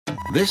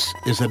This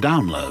is a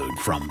download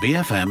from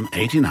BFM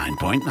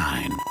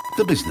 89.9,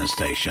 the business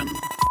station.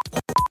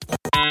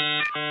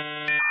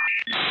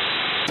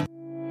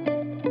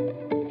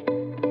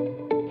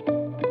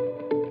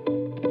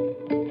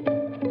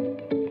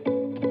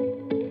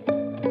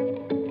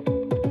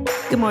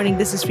 Good morning,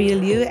 this is Rhea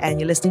Liu, and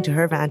you're listening to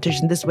Her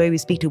Vantage. In this way, we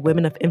speak to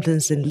women of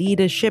influence and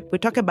leadership. We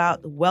talk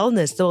about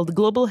wellness. So the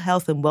global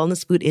health and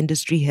wellness food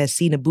industry has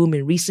seen a boom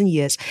in recent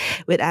years,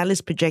 with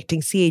analysts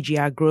projecting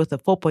CAGR growth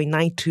of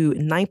 4.9 to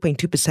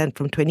 9.2%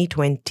 from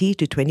 2020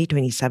 to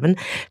 2027.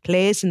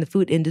 Players in the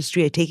food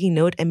industry are taking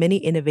note, and many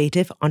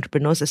innovative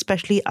entrepreneurs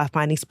especially are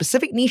finding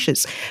specific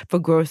niches for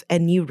growth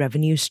and new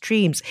revenue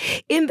streams.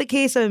 In the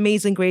case of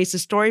Amazin Grace, the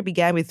story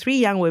began with three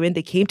young women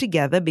that came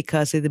together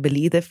because they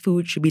believe that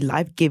food should be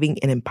life-giving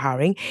and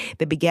empowering.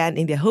 They began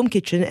in their home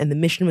kitchen, and the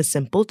mission was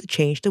simple: to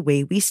change the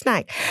way we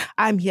snack.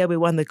 I'm here with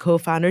one of the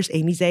co-founders,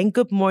 Amy Zhang.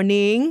 Good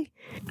morning.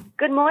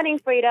 Good morning,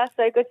 Frida.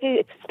 So good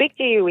to speak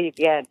to you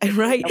again.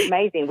 Right.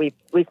 Amazing.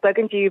 We've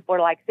spoken to you for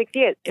like 6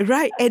 years.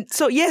 Right. And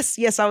so, yes,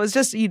 I was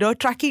just,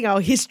 tracking our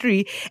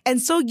history.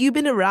 And so you've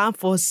been around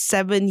for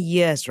 7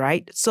 years,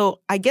 right? So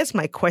I guess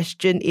my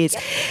question is,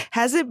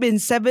 Has it been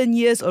 7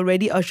 years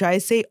already, or should I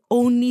say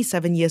only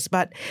 7 years?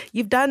 But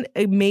you've done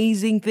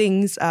amazing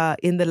things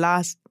in the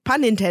last,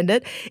 pun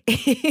intended,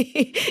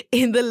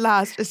 in the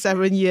last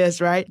 7 years,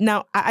 right?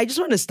 Now, I just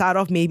want to start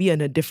off maybe on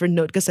a different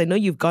note, because I know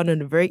you've gone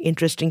on a very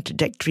interesting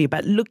trajectory.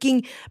 But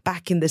looking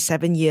back in the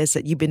 7 years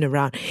that you've been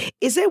around,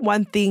 is there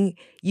one thing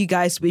you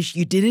guys wish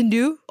you didn't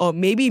do? Or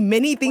maybe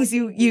many things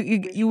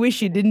you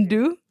wish you didn't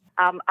do?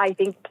 I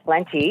think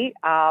plenty.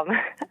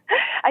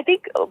 I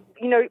think,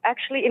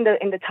 actually in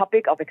the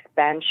topic of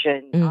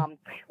expansion,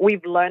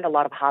 we've learned a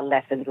lot of hard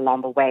lessons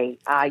along the way.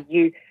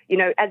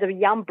 As a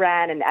young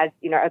brand and as,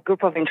 a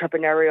group of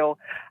entrepreneurial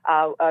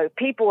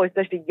people,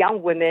 especially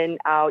young women,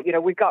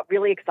 we got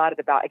really excited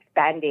about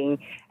expanding.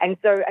 And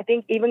so I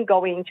think even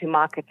going to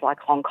markets like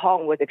Hong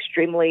Kong was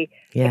extremely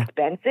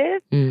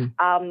expensive. And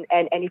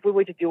if we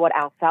were to do it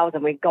ourselves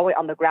and we're going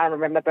on the ground, I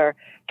remember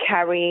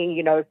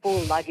carrying, full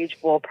luggage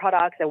for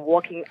products and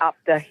walking up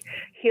the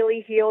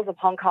hilly hills of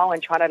Hong Kong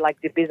and trying to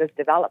do business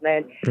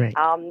development. Right.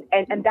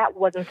 And that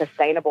wasn't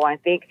sustainable, I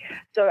think.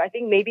 So I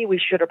think maybe we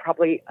should have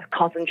probably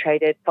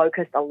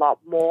focused a lot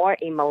more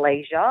in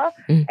Malaysia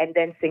and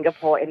then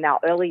Singapore in our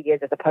early years,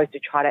 as opposed to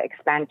try to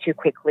expand too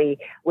quickly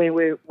when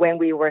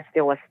we were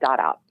still a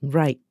startup.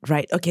 Right.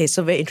 Okay,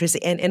 so very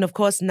interesting. And of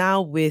course,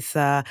 now with,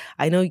 I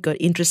know you got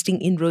interesting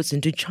inroads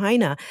into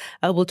China.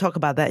 We'll talk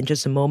about that in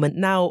just a moment.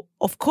 Now,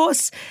 of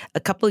course, a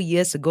couple of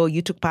years ago,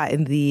 you took part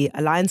in the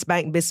Alliance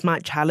Bank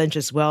BizSmart Challenge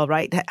as well,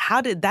 right?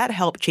 How did that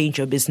help change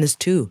your business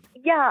too?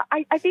 Yeah,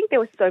 I think there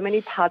were so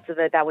many parts of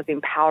it that was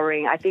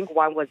empowering. I think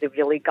one was it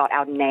really got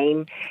our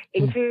name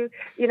into,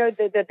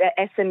 the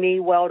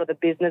SME world or the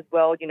business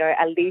world.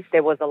 At least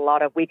there was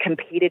we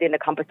competed in the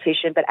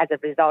competition, but as a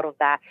result of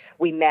that,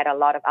 we met a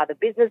lot of other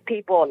business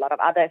people, a lot of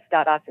other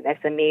startups and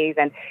SMEs.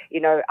 And,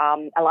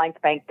 Alliance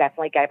Bank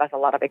definitely gave us a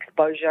lot of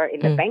exposure in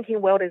the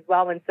banking world as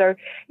well. And so,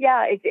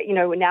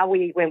 now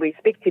when we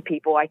speak to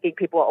people, I think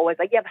people are always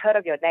like, I've heard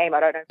of your name. I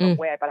don't know from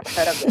where, but I've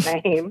heard of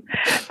your name.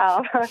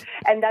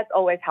 And that's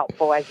always helpful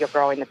as you're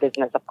growing the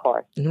business, of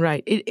course.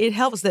 Right. It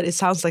helps that it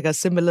sounds like a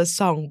similar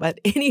song. But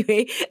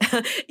anyway,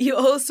 you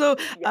also,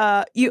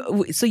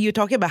 so you're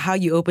talking about how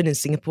you opened in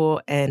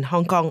Singapore and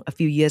Hong Kong a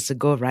few years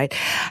ago, right?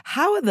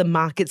 How are the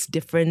markets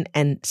different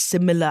and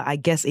similar, I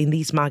guess, in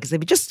these markets?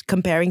 If you're just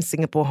comparing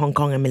Singapore, Hong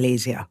Kong, and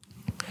Malaysia.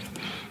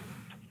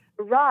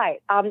 Right.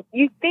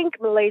 You think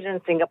Malaysia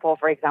and Singapore,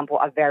 for example,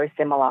 are very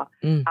similar,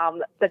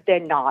 but they're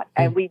not.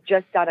 And we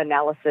just done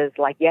analysis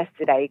like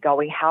yesterday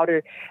going, how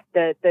do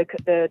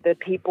the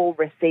people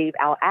receive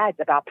our ads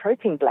about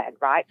protein blend,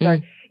 right? So,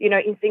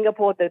 in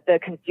Singapore, the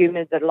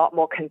consumers are a lot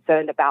more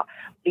concerned about,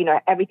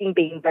 everything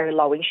being very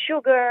low in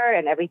sugar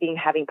and everything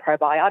having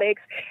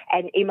probiotics.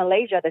 And in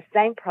Malaysia, the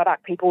same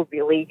product, people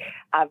really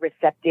are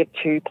receptive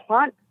to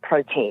plant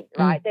protein,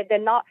 right? They're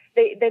not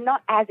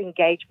as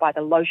engaged by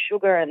the low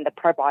sugar and the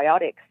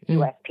probiotics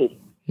USP.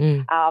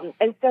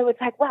 And so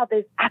it's like, wow,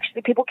 there's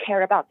actually people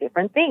care about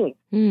different things.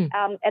 And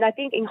I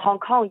think in Hong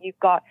Kong, you've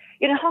got,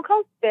 Hong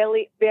Kong's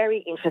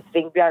very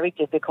interesting, very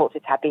difficult to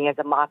tap in as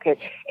a market.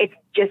 It's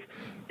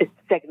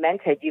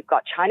segmented. You've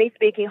got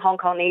Chinese-speaking Hong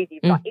Kongese,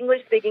 you've got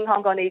English-speaking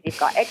Hong Kongese, you've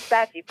got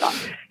expats, you've got,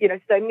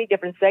 so many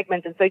different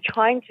segments. And so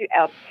trying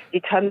to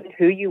determine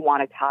who you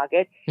want to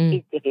target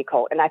is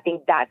difficult. And I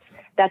think that's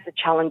a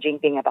challenging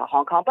thing about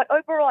Hong Kong. But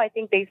overall, I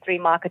think these three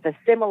markets are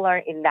similar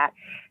in that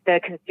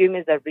the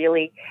consumers are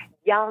really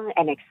young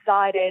and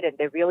excited, and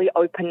they're really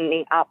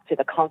opening up to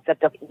the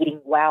concept of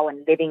eating well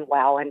and living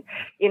well. And,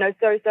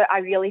 so I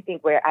really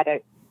think we're at a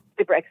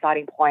super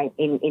exciting point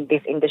in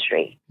this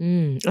industry.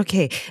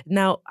 Okay.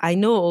 Now, I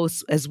know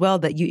also as well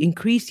that you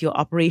increased your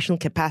operational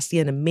capacity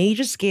on a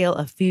major scale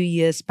a few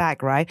years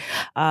back, right?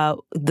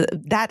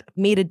 That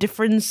made a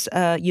difference.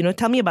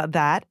 Tell me about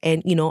that.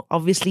 And,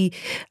 obviously,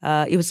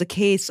 it was a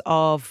case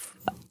of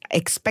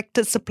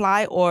expected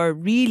supply, or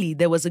really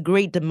there was a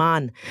great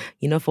demand,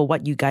 for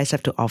what you guys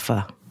have to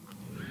offer.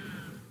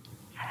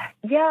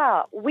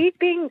 Yeah, we've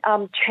been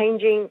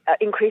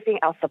increasing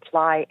our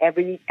supply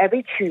every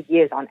 2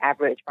 years on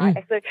average,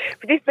 right? So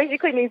this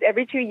basically means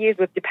every 2 years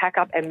we have to pack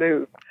up and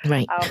move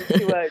right.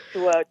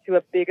 to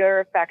a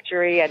bigger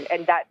factory,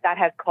 and that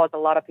has caused a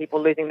lot of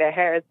people losing their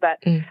hairs. But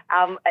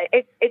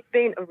it's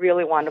been a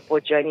really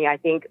wonderful journey. I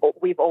think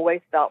we've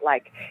always felt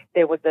like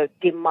there was a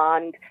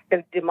demand.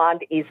 The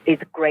demand is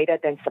greater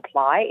than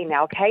supply in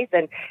our case,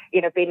 and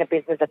being a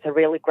business, that's a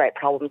really great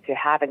problem to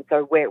have. And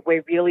so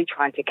we're really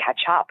trying to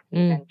catch up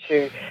and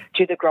to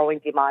the growing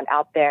demand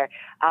out there.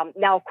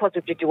 Now, of course, we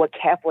have to do it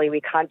carefully. We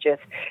can't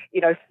just,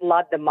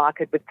 flood the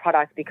market with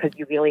products, because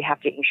you really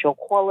have to ensure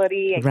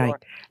quality and you're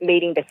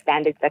meeting the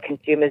standards that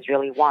consumers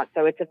really want.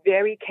 So it's a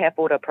very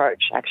careful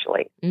approach,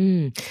 actually.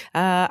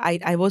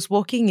 I was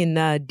walking in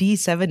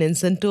D7 in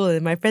Sentul,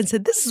 and my friend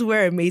said, "This is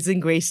where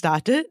Amazing Grace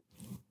started."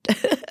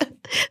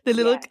 the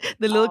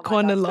little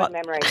corner lot.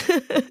 Memory.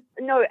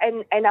 No,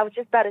 and I was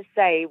just about to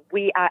say,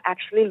 we are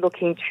actually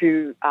looking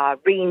to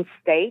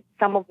reinstate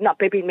some of,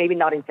 maybe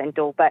not in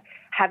Sentul, but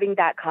having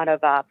that kind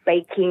of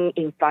baking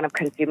in front of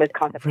consumers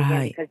concept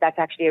again, because that's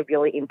actually a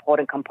really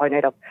important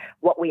component of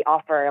what we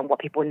offer and what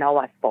people know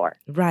us for.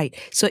 Right.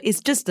 So it's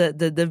just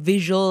the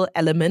visual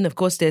element. Of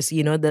course, there's,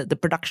 the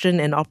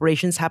production and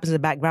operations happens in the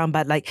background,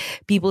 but like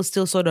people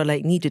still sort of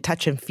like need to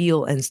touch and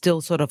feel and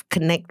still sort of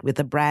connect with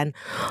the brand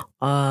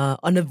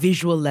on a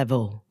visual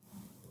level.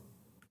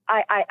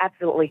 I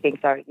absolutely think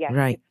so. Yeah,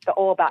 right. It's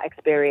all about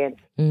experience.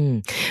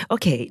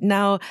 Okay,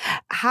 now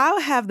how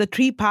have the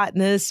three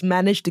partners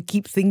managed to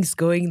keep things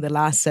going the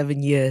last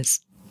 7 years?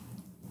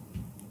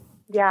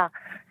 Yeah.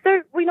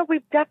 So,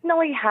 we've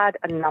definitely had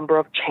a number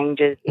of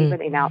changes,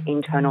 even in our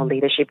internal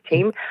leadership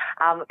team.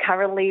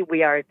 Currently,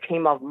 we are a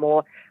team of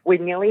we're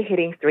nearly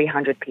hitting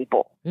 300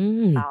 people.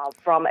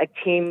 From a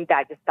team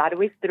that just started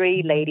with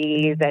 3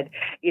 ladies and,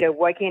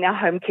 working in our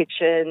home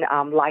kitchen,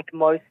 like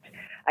most,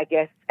 I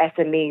guess,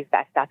 SMEs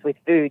that starts with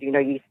food.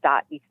 You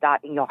start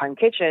in your home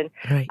kitchen.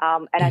 Right.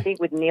 And I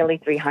think with nearly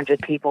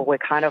 300 people, we're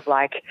kind of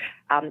like,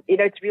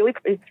 it's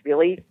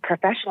really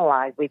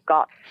professionalized. We've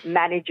got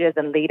managers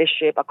and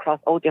leadership across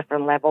all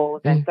different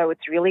levels. And so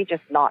it's really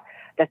just not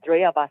the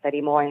 3 of us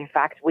anymore. In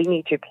fact, we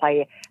need to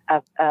play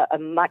a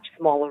much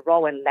smaller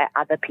role and let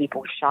other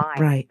people shine.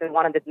 Right. So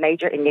one of the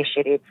major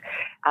initiatives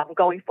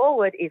going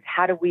forward is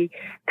how do we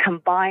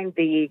combine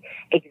the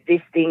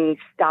existing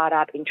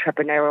startup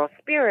entrepreneurial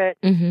spirit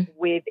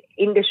with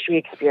industry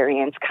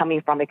experience coming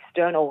from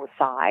external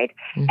side,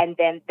 and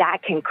then that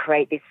can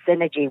create this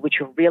synergy which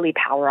will really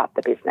power up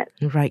the business.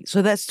 Right.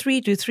 So that's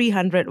 3 to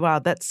 300. Wow,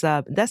 that's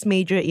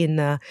major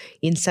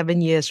in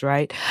 7 years,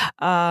 right?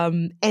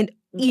 And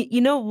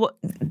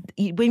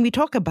when we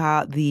talk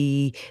about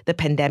the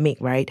pandemic,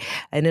 right,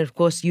 and of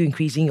course you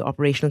increasing your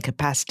operational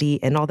capacity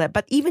and all that,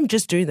 but even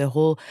just during the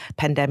whole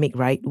pandemic,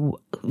 right,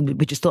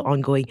 which is still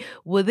ongoing,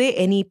 were there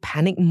any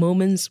panic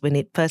moments when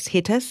it first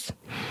hit us?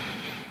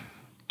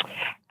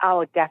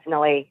 Oh,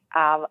 definitely.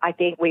 I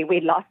think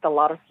we lost a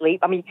lot of sleep.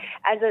 I mean,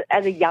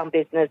 as a young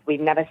business,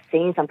 we've never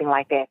seen something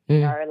like this.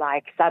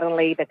 Like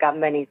suddenly the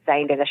government is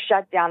saying there's a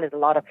shutdown. There's a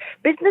lot of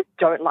business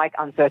don't like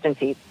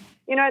uncertainty.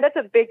 That's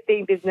a big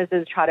thing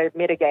businesses try to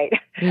mitigate,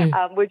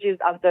 which is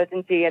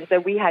uncertainty. And so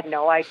we had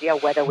no idea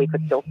whether we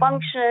could still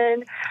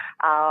function.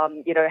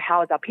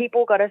 How is our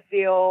people going to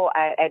feel?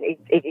 And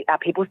are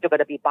people still going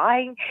to be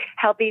buying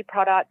healthy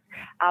products?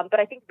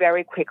 But I think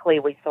very quickly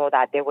we saw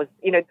that there was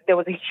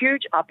a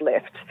huge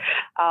uplift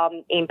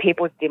in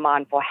people's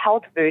demand for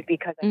health food,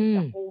 because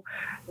the whole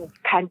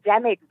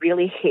pandemic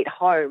really hit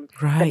home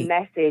the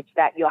message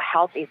that your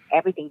health is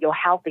everything. Your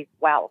health is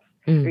wealth.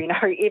 Even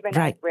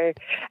as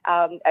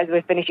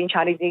we're finishing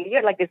Chinese New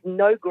Year, like there's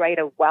no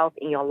greater wealth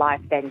in your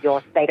life than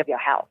your state of your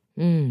health.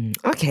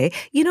 Okay.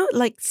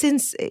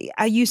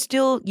 Are you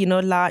still,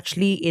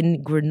 largely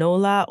in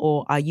granola,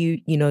 or are you,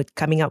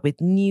 coming up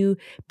with new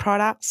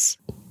products?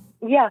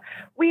 Yeah,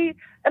 the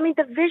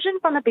vision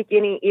from the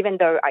beginning, even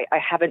though I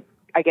haven't,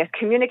 I guess,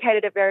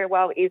 communicated it very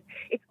well, is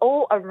it's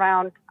all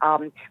around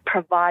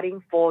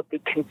providing for the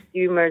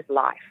consumer's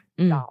life.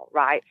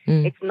 Right?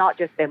 It's not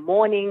just their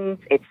mornings.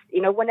 It's,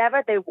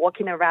 whenever they're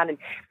walking around, and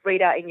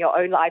Frida, in your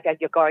own life as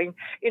you're going,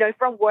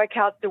 from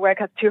workouts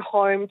to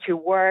home, to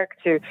work,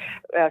 to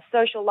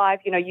social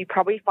life, you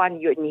probably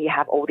find you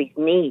have all these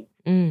needs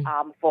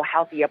for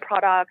healthier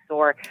products,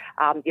 or,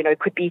 it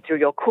could be through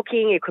your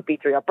cooking, it could be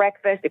through your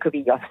breakfast, it could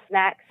be your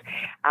snacks,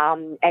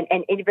 and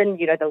even,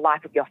 the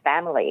life of your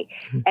family.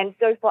 And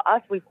so for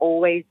us, we've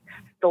always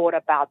thought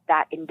about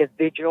that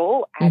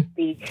individual as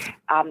the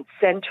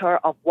center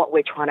of what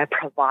we're trying to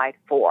provide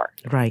for.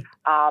 Right.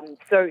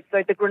 So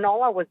the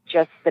granola was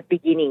just the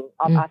beginning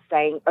of us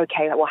saying,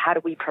 okay, well, how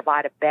do we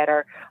provide a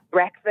better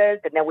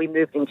breakfast? And then we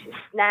moved into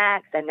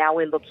snacks, and now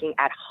we're looking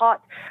at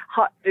hot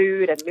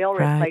food and meal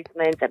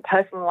replacements and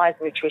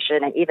personalized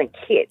nutrition and even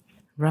kits.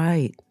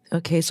 Right.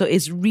 Okay, so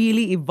it's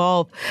really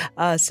evolved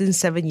since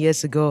 7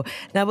 years ago.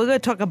 Now we're going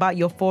to talk about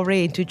your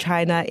foray into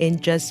China in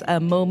just a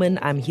moment.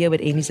 I'm here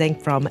with Amy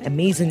Zhang from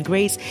Amazin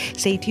Grace.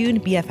 Stay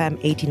tuned, BFM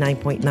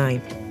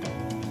 89.9.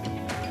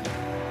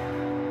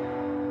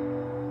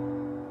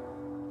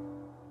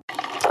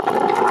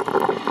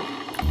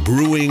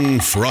 brewing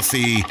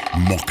frothy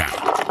mocha.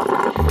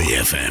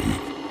 BFM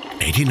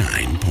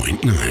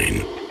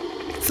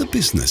 89.9, the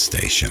business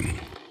station.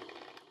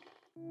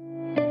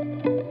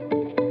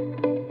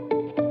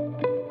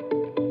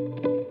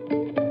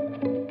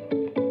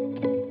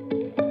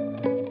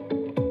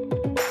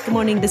 Good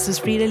morning, this is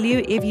Frida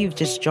Liu. If you've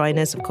just joined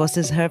us, of course,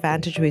 this is Her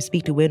Vantage, where we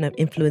speak to women of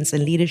influence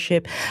and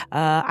leadership.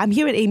 I'm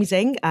here with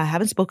Amazin. I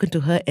haven't spoken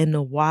to her in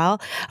a while.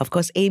 Of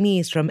course, Amy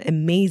is from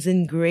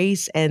Amazin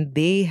Grace, and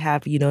they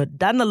have,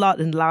 done a lot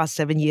in the last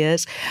 7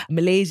 years.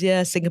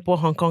 Malaysia, Singapore,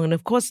 Hong Kong, and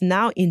of course,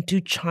 now into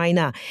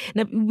China.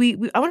 Now,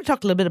 I want to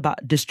talk a little bit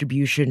about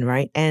distribution,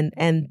 right?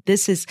 And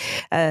this is,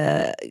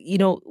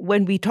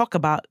 when we talk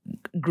about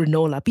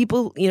granola,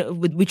 people,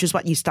 which is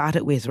what you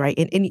started with, right?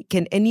 And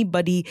can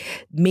anybody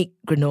make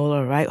granola,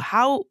 right?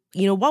 How,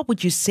 what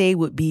would you say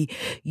would be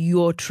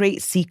your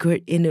trade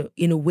secret in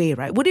a way,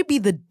 right? Would it be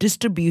the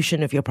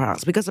distribution of your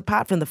products? Because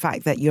apart from the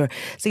fact that you're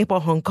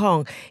Singapore, Hong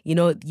Kong,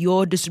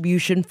 your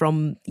distribution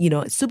from,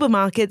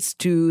 supermarkets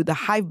to the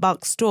high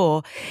bulk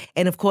store,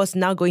 and of course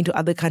now going to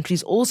other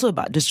countries also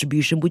about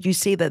distribution, would you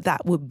say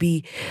that would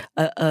be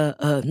not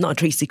a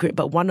trade secret,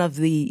 but one of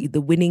the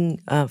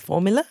winning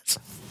formulas?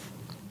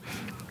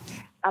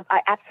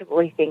 I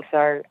absolutely think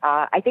so.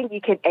 I think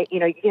you can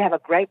have a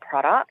great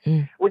product,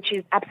 which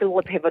is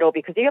absolutely pivotal,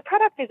 because if your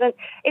product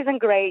isn't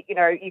great,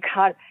 you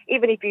can't,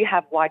 even if you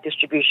have wide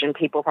distribution,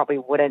 people probably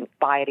wouldn't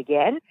buy it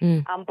again.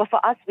 But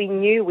for us, we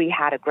knew we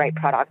had a great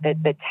product.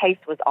 The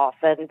taste was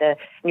awesome. The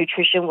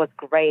nutrition was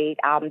great.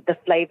 The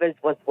flavors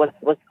was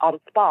on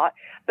spot.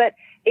 But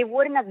it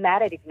wouldn't have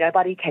mattered if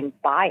nobody can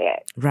buy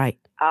it. Right.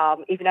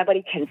 If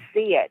nobody can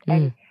see it.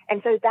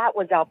 And so that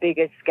was our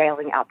biggest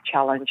scaling up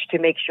challenge, to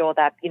make sure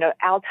that,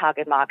 our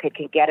target market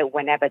can get it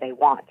whenever they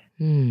want.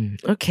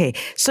 Okay.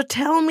 So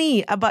tell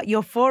me about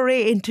your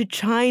foray into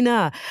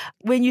China.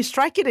 When you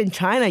strike it in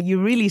China,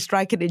 you really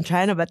strike it in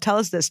China, but tell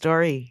us the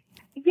story.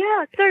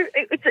 Yeah, so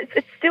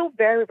it's still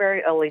very,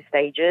 very early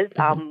stages.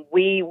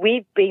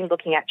 We've been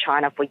looking at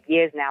China for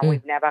years now.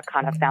 We've never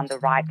kind of found the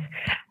right,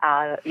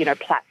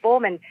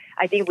 platform. And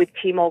I think with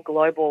Tmall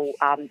Global,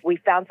 we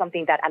found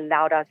something that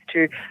allowed us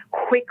to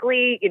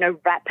quickly,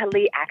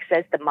 rapidly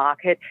access the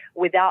market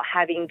without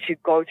having to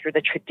go through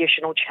the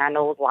traditional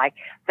channels like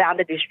found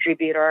a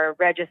distributor,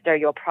 register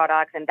your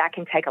products, and that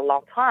can take a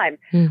long time.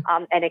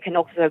 And it can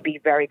also be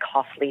very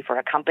costly for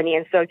a company.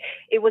 And so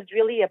it was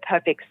really a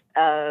perfect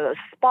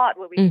spot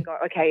where we can go,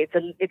 okay,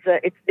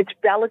 it's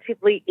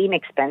relatively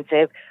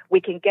inexpensive.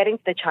 We can get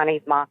into the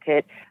Chinese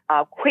market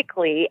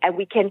quickly, and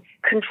we can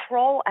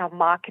control our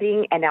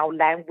marketing and our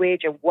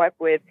language and work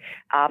with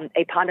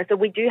a partner. So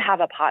we do have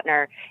a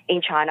partner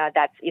in China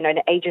that's, an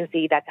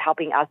agency that's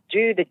helping us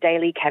do the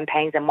daily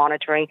campaigns and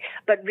monitoring.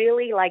 But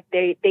really,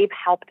 they've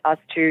helped us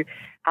to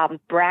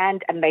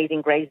brand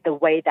Amazin Grace the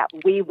way that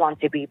we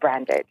want to be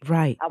branded.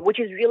 Right. Which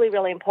is really,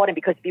 really important,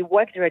 because if you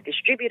work through a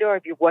distributor, or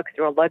if you work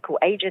through a local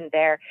agent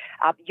there,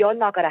 you're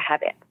not going to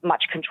have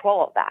much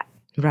control of that.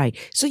 Right.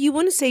 So you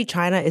wouldn't say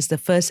China is the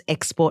first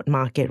export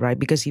market, right?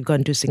 Because you've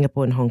gone to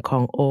Singapore and Hong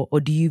Kong,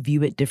 or do you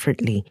view it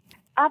differently?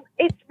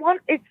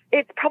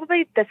 It's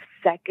probably the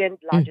second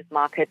largest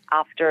market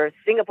after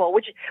Singapore,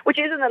 which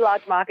isn't a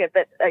large market,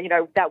 but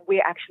that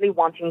we're actually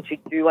wanting to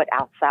do it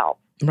ourselves.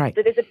 Right.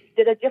 So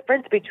there's a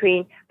difference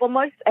between, for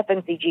most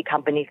FMCG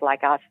companies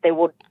like us, they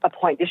will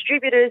appoint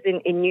distributors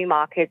in new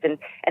markets, and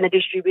the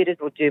distributors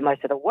will do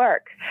most of the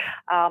work.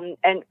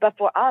 But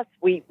for us,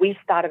 we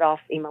started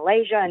off in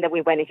Malaysia, and then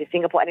we went into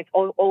Singapore, and it's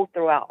all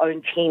through our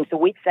own team. So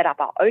we set up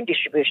our own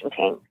distribution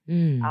team,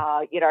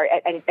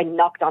 and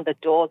knocked on the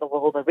doors of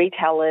all the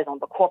retailers, on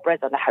the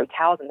corporates, on the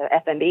hotels, and the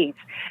F&Bs.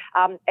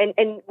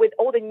 And with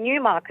all the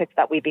new markets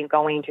that we've been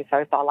going to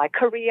so far, like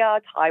Korea,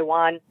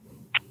 Taiwan,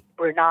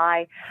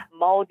 Brunei,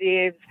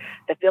 Maldives,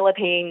 the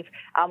Philippines,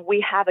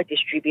 we have a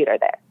distributor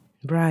there.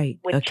 Right.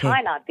 With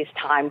China this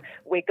time,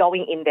 we're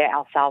going in there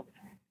ourselves.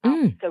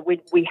 So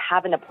we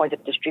have an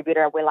appointed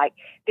distributor. We're like,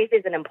 this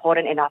is an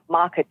important enough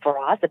market for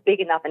us, a big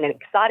enough and an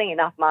exciting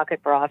enough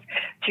market for us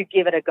to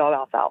give it a go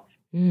ourselves.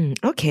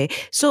 Okay.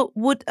 So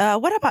what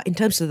about in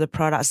terms of the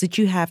products? Did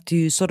you have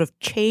to sort of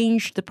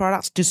change the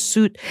products to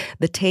suit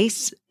the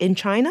tastes in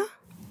China?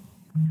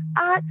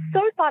 So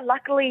far,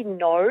 luckily,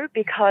 no,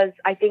 because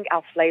I think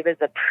our flavors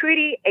are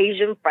pretty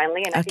Asian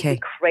friendly, and I think we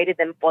created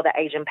them for the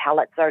Asian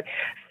palate. So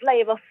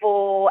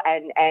flavorful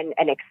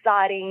and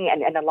exciting,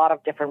 and a lot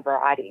of different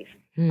varieties.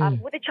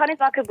 With the Chinese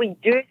market, we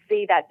do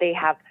see that they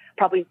have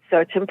probably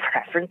certain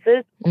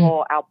preferences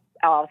for our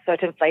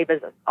certain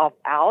flavors of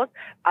ours,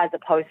 as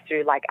opposed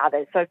to like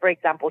others. So, for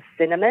example,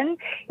 cinnamon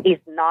is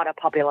not a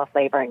popular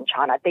flavor in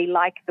China. They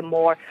like the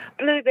more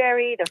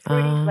blueberry, the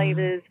fruity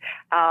flavors,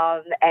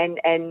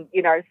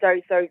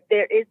 so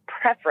there is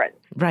preference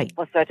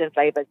for certain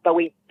flavors, but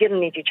we didn't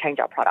need to change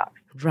our products.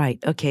 Right.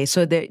 Okay.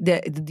 So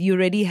you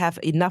already have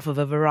enough of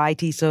a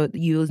variety. So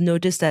you'll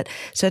notice that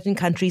certain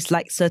countries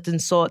like certain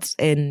sorts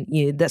and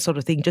that sort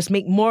of thing. Just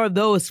make more of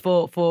those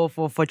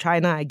for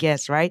China, I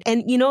guess, right?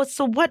 And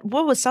so what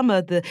were some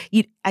of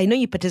I know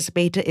you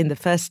participated in the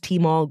first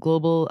Tmall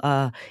Global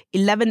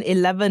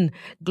 11/11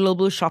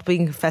 Global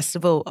Shopping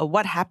Festival.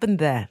 What happened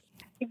there?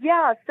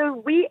 Yeah.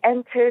 So we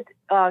entered.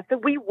 So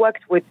we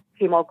worked with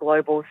Tmall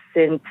Global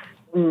since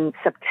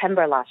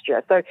September last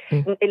year. So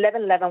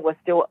 11/11 was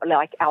still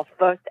like our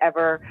first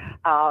ever,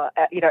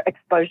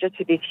 exposure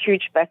to this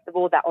huge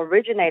festival that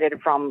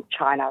originated from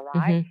China,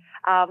 right?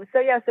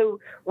 So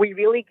we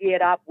really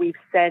geared up. We've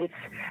sent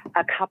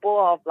a couple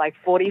of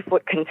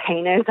 40-foot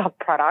containers of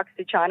products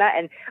to China.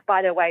 And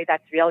by the way,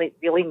 that's really,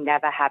 really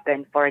never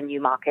happened for a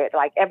new market.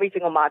 Like every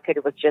single market,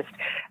 it was just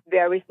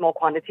very small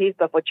quantities.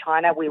 But for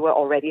China, we were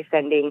already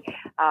sending,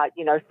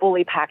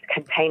 fully packed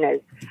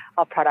containers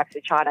of products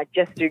to China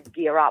just to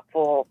gear up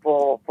for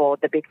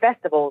the big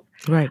festivals.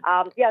 Right.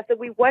 So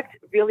we worked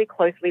really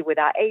closely with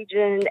our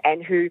agent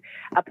and who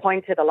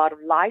appointed a lot of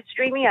live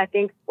streaming. I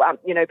think,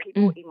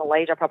 people in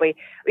Malaysia probably,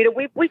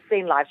 we've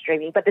seen live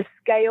streaming, but the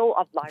scale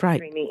of live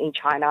streaming in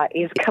China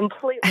is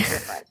completely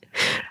different.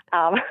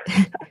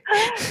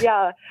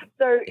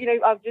 So,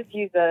 I'll just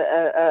use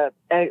a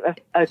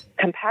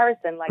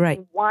comparison.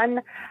 In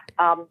one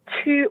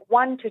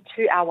to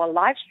 2 hour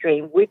live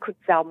stream, we could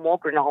sell more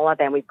granola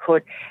than we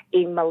could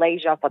in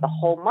Malaysia for the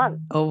whole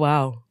month. Oh,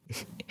 wow.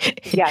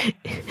 Yes.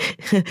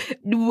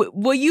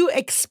 Were you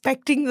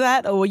expecting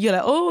that, or were you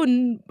like,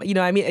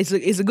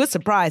 it's a good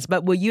surprise,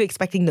 but were you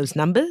expecting those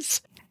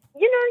numbers?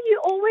 You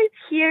always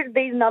hear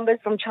these numbers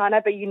from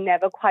China, but you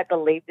never quite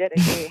believed it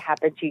until it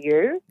happened to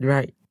you.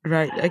 Right.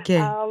 Okay.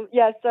 So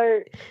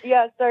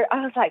I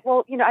was like,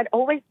 well, I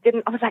always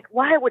didn't. I was like,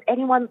 why would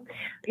anyone,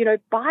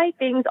 buy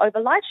things over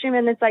live stream?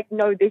 And it's like,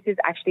 no, this has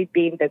actually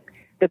been the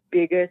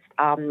biggest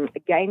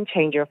game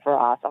changer for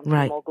us on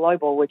Tmall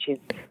Global, which is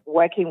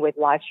working with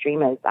live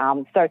streamers.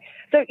 And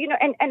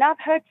I've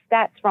heard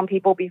stats from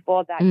people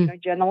before that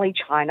generally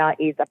China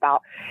is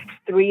about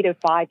 3 to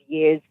 5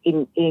 years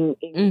in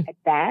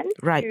advance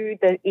to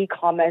the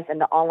e-commerce and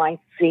the online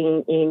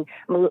scene in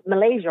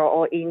Malaysia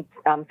or in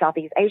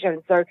Southeast Asia.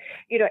 And so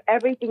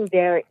everything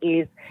there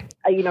is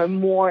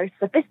more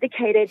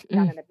sophisticated,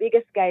 done on a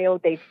bigger scale.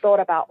 They've thought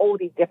about all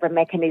these different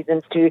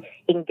mechanisms to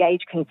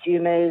engage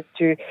consumers,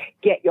 to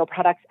get your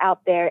products out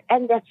there,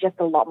 and there's just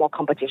a lot more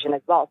competition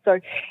as well. So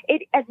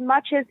as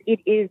much as it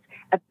is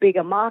a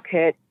bigger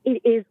market,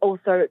 it is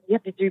also, you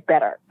have to do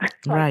better.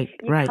 You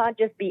can't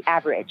just be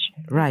average.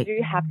 Right. You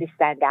do have to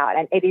stand out,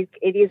 and it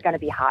is going to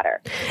be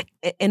harder.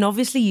 And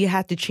obviously you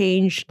had to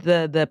change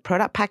the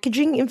product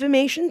packaging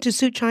information to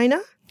suit China?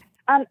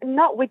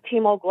 Not with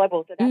Tmall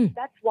Global. So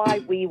that's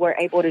why we were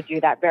able to do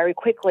that very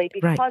quickly,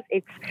 because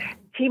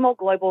Tmall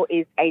Global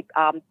is a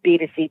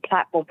B2C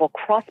platform for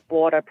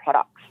cross-border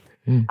products.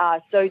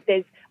 So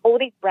there's all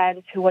these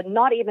brands who are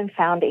not even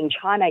found in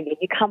China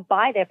yet. You can't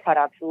buy their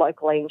products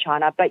locally in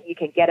China, but you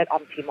can get it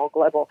on Tmall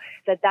Global.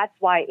 So that's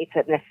why it's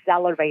an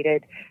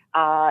accelerated,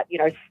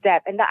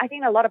 step. And I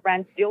think a lot of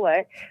brands do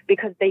it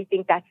because they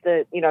think that's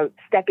the,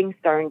 stepping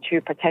stone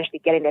to potentially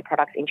getting their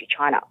products into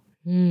China.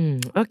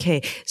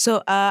 Okay.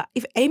 So,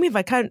 if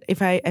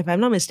I'm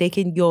not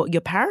mistaken,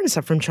 your parents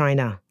are from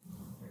China.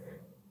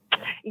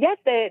 Yes,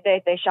 they're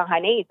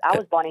Shanghainese. I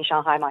was born in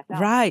Shanghai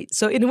myself. Right.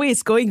 So in a way,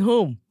 it's going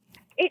home.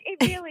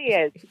 It really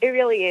is. It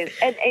really is.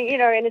 And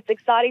it's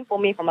exciting for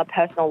me from a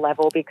personal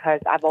level because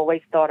I've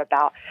always thought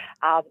about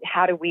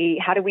how do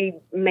we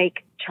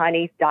make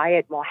Chinese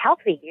diet more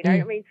healthy?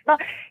 I mean, it's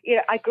not,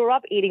 I grew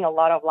up eating a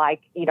lot of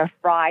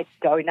fried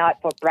donut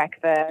for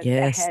breakfast.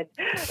 Yes. And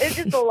it's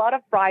just a lot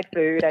of fried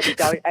food and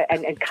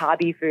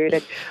carby food.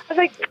 And I was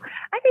like,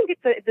 I think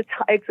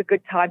it's a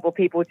good time for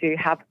people to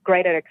have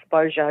greater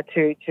exposure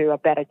to a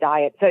better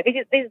diet. So this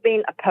has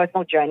been a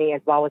personal journey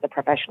as well as a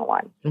professional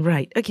one.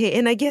 Right. Okay.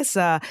 And I guess,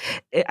 are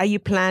you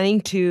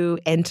planning to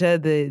enter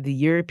the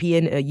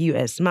European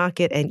US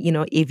market? And,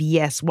 if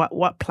yes,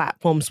 what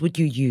platforms would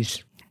you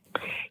use?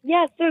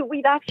 Yeah, so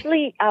we've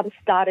actually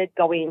started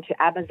going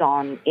to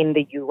Amazon in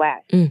the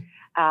US. And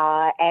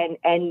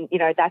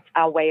that's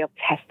our way of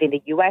testing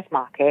the US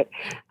market.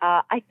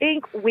 I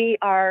think we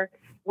are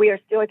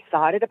still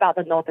excited about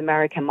the North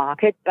American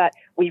market, but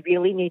we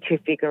really need to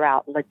figure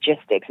out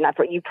logistics. And that's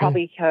what you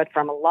probably heard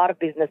from a lot of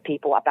business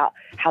people about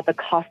how the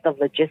cost of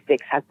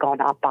logistics has gone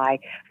up by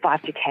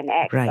 5 to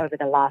 10x over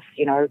the last,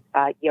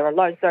 year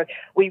alone. So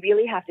we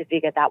really have to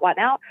figure that one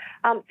out.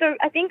 So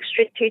I think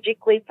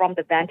strategically from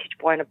the vantage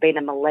point of being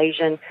a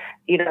Malaysian,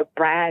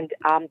 brand,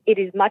 it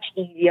is much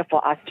easier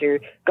for us to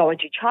go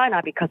into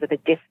China because of the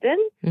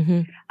distance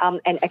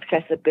and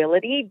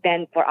accessibility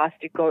than for us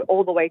to go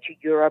all the way to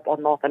Europe or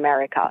North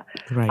America.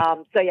 Right.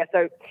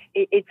 So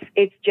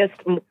it's just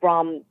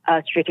from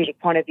a strategic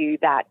point of view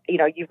that,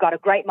 you've got a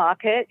great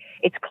market,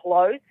 it's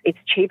close, it's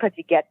cheaper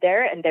to get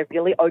there, and they're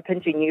really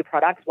open to new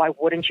products. Why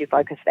wouldn't you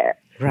focus there?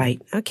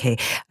 Right. Okay.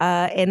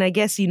 And I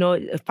guess,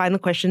 a final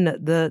question,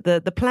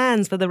 the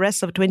plans for the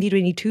rest of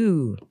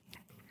 2022.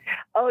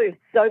 Oh,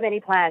 so many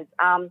plans.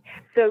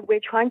 So we're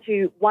trying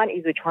to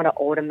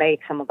automate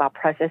some of our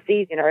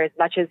processes. As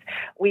much as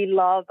we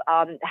love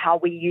how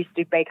we used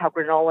to bake our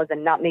granolas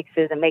and nut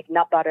mixes and make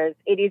nut butters,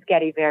 it is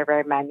getting very,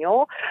 very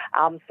manual.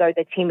 So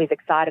the team is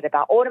excited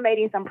about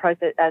automating some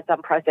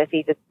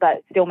processes,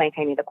 but still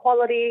maintaining the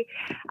quality.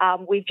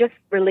 We've just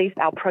released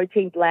our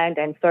protein blend,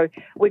 and so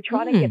we're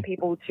trying to get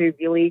people to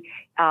really,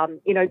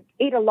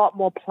 eat a lot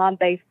more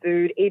plant-based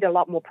food, eat a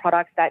lot more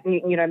products that,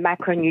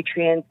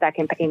 macronutrients that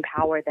can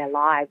empower their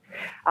lives.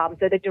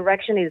 So the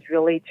direction is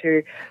really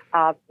to,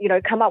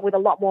 come up with a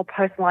lot more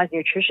personalized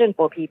nutrition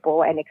for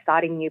people and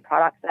exciting new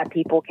products that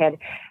people can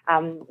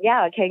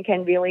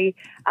really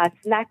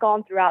snack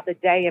on throughout the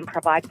day and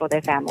provide for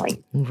their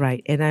family.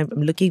 Right. And I'm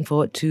looking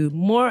forward to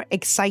more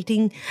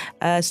exciting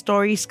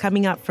stories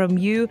coming up from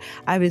you.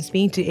 I've been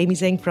speaking to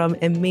Amazin from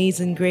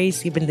Amazin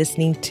Grace. You've been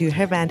listening to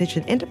Her Vantage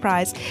and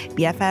Enterprise,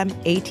 BFM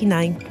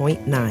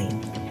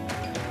 89.9.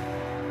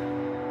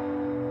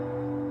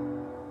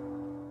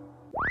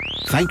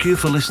 Thank you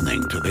for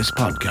listening to this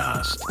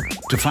podcast.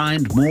 To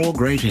find more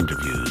great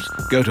interviews,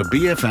 go to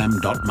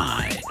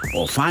bfm.my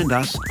or find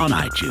us on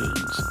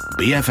iTunes.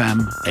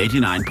 BFM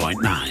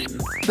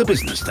 89.9, the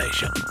business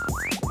station.